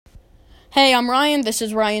Hey, I'm Ryan. This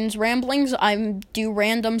is Ryan's Ramblings. I do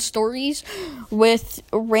random stories with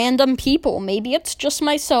random people. Maybe it's just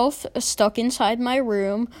myself stuck inside my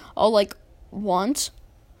room all once.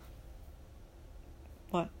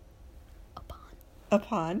 What?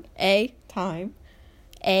 Upon. Time.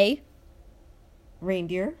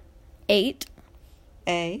 Reindeer. 8.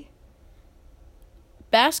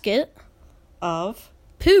 Basket. Of.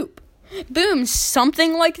 Poop. Boom,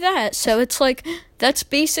 something like that. So it's that's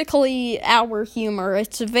basically our humor.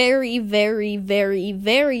 It's very, very, very,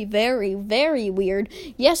 very, very, very weird.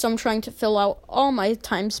 Yes, I'm trying to fill out all my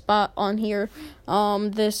time spot on here.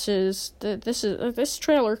 This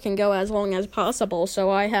trailer can go as long as possible, so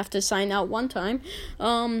I have to sign out one time.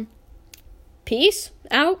 Peace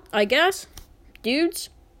out, I guess. Dudes,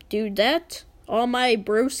 dudettes, all my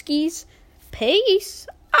broskies. Peace.